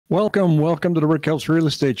Welcome to the Rick Helps Real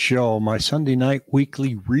Estate Show, my Sunday night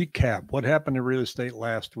weekly recap. What happened in real estate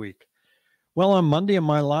last week? Well, on Monday in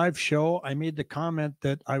my live show, I made the comment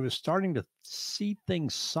that I was starting to see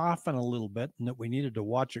things soften a little bit and that we needed to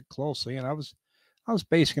watch it closely. And I was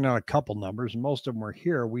basing it on a couple numbers, and most of them were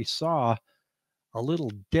here. We saw a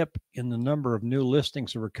little dip in the number of new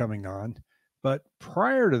listings that were coming on. But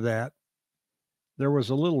prior to that, there was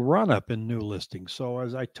a little run up in new listings. So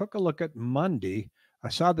as I took a look at Monday, I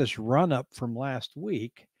saw this run up from last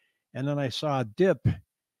week, and then I saw a dip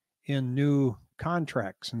in new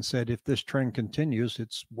contracts and said, if this trend continues,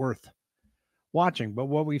 it's worth watching. But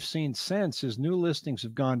what we've seen since is new listings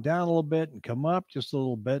have gone down a little bit and come up just a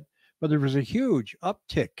little bit, but there was a huge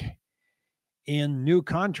uptick in new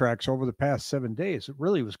contracts over the past 7 days. It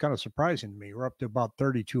really was kind of surprising to me. We're up to about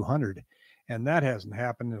 3,200, and that hasn't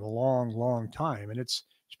happened in a long time. And it's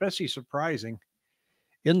especially surprising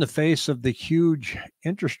in the face of the huge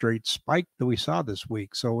interest rate spike that we saw this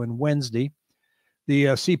week. So in Wednesday, the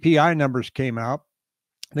CPI numbers came out.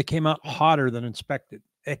 They came out hotter than expected.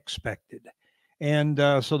 And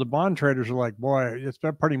so the bond traders are like, boy,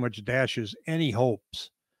 that pretty much dashes any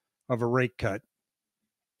hopes of a rate cut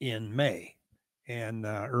in May and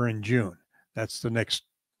or in June. That's the next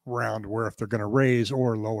round where if they're going to raise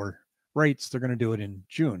or lower rates, they're going to do it in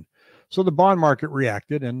June. So the bond market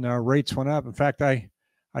reacted and rates went up. In fact,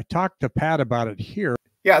 I talked to Pat about it here.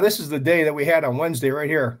 Yeah, this is the day that we had on Wednesday right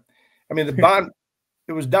here. I mean, the bond,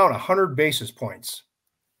 it was down 100 basis points.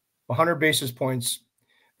 100 basis points.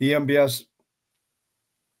 The MBS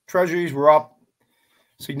treasuries were up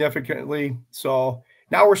significantly. So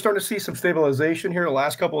now we're starting to see some stabilization here the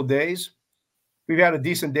last couple of days. We've had a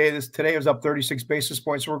decent day. Today was up 36 basis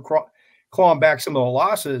points. So we're clawing back some of the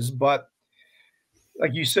losses. But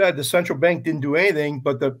like you said, the central bank didn't do anything,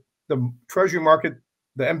 but the treasury market,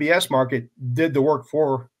 the MBS market, did the work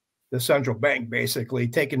for the central bank, basically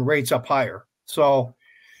taking rates up higher. So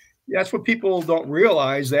that's what people don't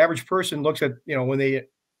realize. The average person looks at, when they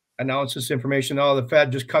announce this information, oh, the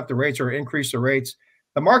Fed just cut the rates or increased the rates.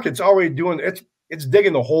 The market's already doing it's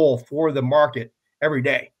digging the hole for the market every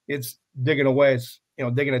day. It's digging away. It's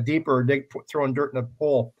digging it deeper, throwing dirt in the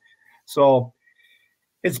hole. So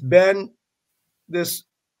it's been this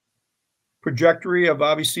trajectory of,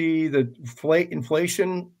 obviously, the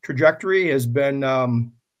inflation trajectory has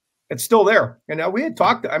been it's still there. And now we had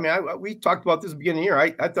talked, we talked about this at the beginning of the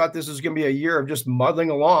year. I thought this was going to be a year of just muddling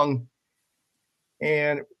along,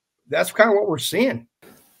 and that's kind of what we're seeing.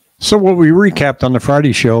 So what we recapped on the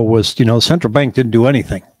Friday show was, the central bank didn't do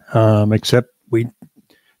anything, except we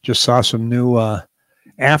just saw some new,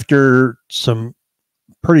 after some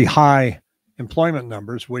pretty high employment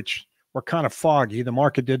numbers, which were kind of foggy. The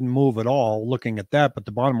market didn't move at all looking at that, but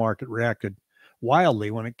the bond market reacted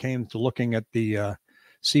wildly when it came to looking at the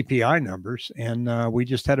CPI numbers. And we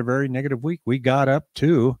just had a very negative week. We got up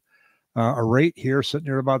to a rate here sitting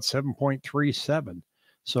here about 7.37.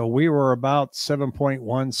 So we were about 7.1,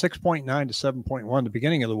 6.9 to 7.1 at the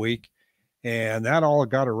beginning of the week. And that all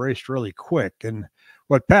got erased really quick. And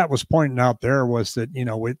what Pat was pointing out there was that,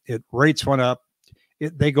 rates went up.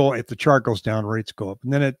 If the chart goes down, rates go up.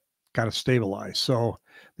 And then it kind of stabilized. So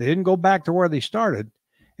they didn't go back to where they started.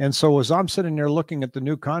 And so as I'm sitting there looking at the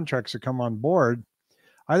new contracts that come on board,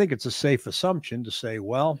 I think it's a safe assumption to say,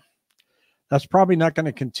 well, that's probably not going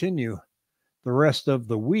to continue the rest of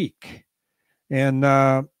the week and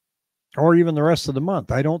or even the rest of the month.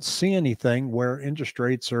 I don't see anything where interest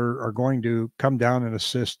rates are going to come down and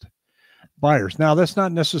assist buyers. Now, that's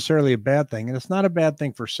not necessarily a bad thing, and it's not a bad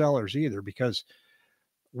thing for sellers either, because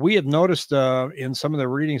we have noticed in some of the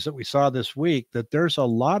readings that we saw this week that there's a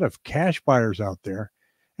lot of cash buyers out there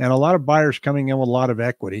and a lot of buyers coming in with a lot of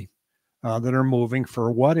equity that are moving for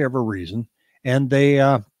whatever reason. And they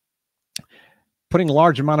putting a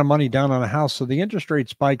large amount of money down on a house. So the interest rate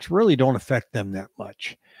spikes really don't affect them that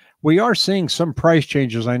much. We are seeing some price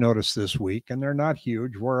changes, I noticed this week, and they're not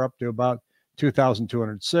huge. We're up to about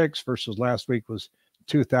 2,206 versus last week was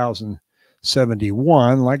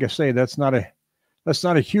 2,071. Like I say, that's not a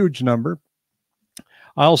huge number.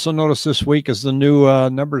 I also noticed this week as the new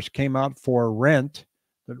numbers came out for rent,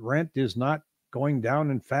 that rent is not going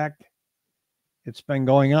down. In fact, it's been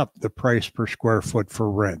going up, the price per square foot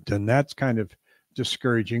for rent. And that's kind of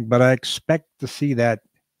discouraging, but I expect to see that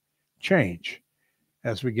change.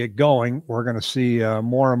 As we get going, we're going to see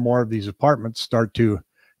more and more of these apartments start to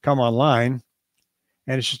come online.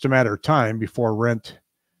 And it's just a matter of time before rent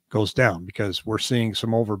goes down, because we're seeing some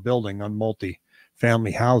overbuilding on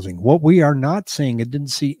multi-family housing. What we are not seeing, and didn't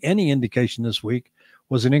see any indication this week,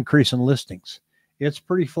 was an increase in listings. It's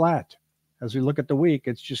pretty flat. As we look at the week,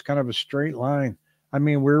 it's just kind of a straight line I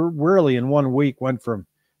mean, we're really in 1 week went from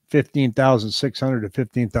 15,600 to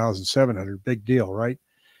 15,700. Big deal, right?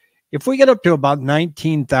 If we get up to about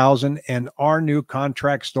 19,000 and our new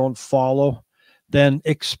contracts don't follow, then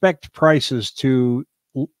expect prices to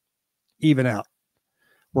even out.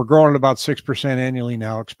 We're growing at about 6% annually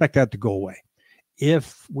now. Expect that to go away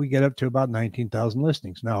if we get up to about 19,000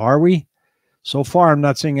 listings. Now, are we? So far, I'm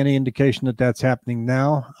not seeing any indication that that's happening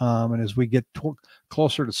now. And as we get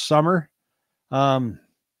closer to summer,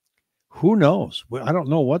 who knows? I don't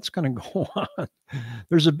know what's going to go on.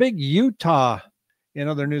 There's a big Utah, in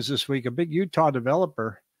other news this week, a big Utah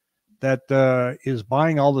developer that is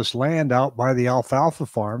buying all this land out by the alfalfa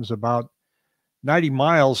farms about 90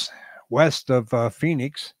 miles west of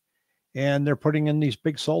Phoenix, and they're putting in these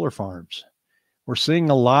big solar farms. We're seeing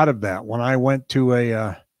a lot of that. When I went to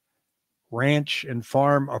a ranch and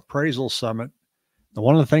farm appraisal summit,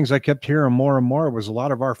 one of the things I kept hearing more and more was a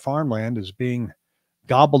lot of our farmland is being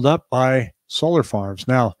gobbled up by solar farms.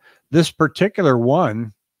 Now, this particular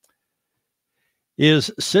one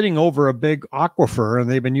is sitting over a big aquifer, and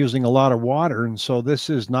they've been using a lot of water, and so this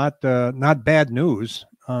is not bad news.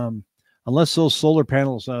 Unless those solar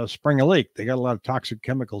panels spring a leak. They got a lot of toxic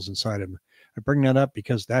chemicals inside them. I bring that up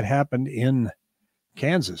because that happened in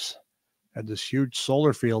Kansas. Had this huge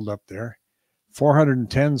solar field up there.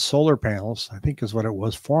 410 solar panels, I think is what it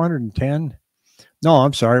was. 410? No,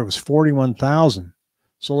 I'm sorry. It was 41,000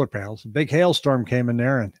 solar panels. A big hailstorm came in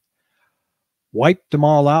there and wiped them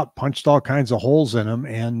all out, punched all kinds of holes in them,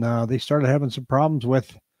 and they started having some problems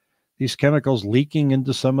with these chemicals leaking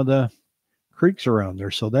into some of the creeks around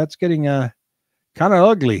there. So that's getting kind of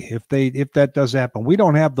ugly if that does happen. We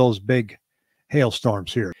don't have those big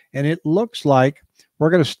hailstorms here, and it looks like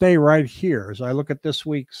we're going to stay right here. As I look at this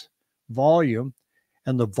week's volume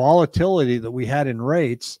and the volatility that we had in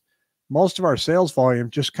rates, most of our sales volume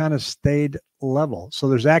just kind of stayed level. So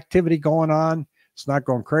there's activity going on. It's not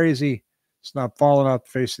going crazy. It's not falling off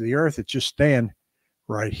the face of the earth. It's just staying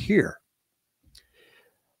right here.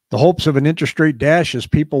 The hopes of an interest rate dash, as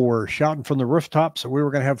people were shouting from the rooftops that we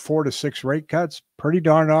were going to have 4 to 6 rate cuts, pretty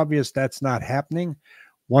darn obvious that's not happening.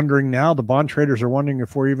 Wondering now, the bond traders are wondering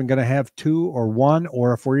if we're even going to have 2 or 1,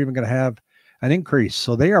 or if we're even going to have an increase.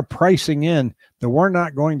 So they are pricing in that we're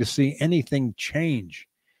not going to see anything change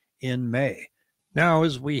in May. Now,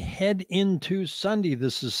 as we head into Sunday,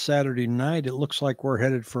 this is Saturday night, it looks like we're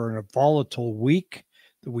headed for a volatile week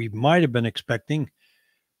that we might have been expecting,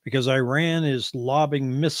 because Iran is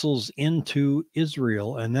lobbing missiles into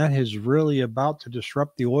Israel, and that is really about to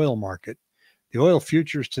disrupt the oil market. The oil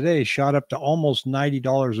futures today shot up to almost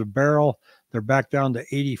 $90 a barrel. They're back down to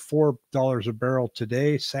 $84 a barrel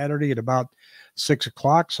today, Saturday at about 6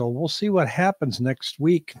 o'clock. So we'll see what happens next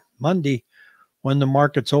week, Monday, when the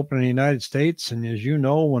markets open in the United States. And as you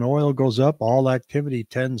know, when oil goes up, all activity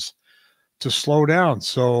tends to slow down.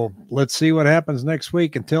 So let's see what happens next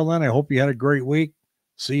week. Until then, I hope you had a great week.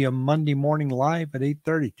 See you Monday morning live at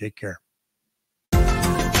 8:30. Take care.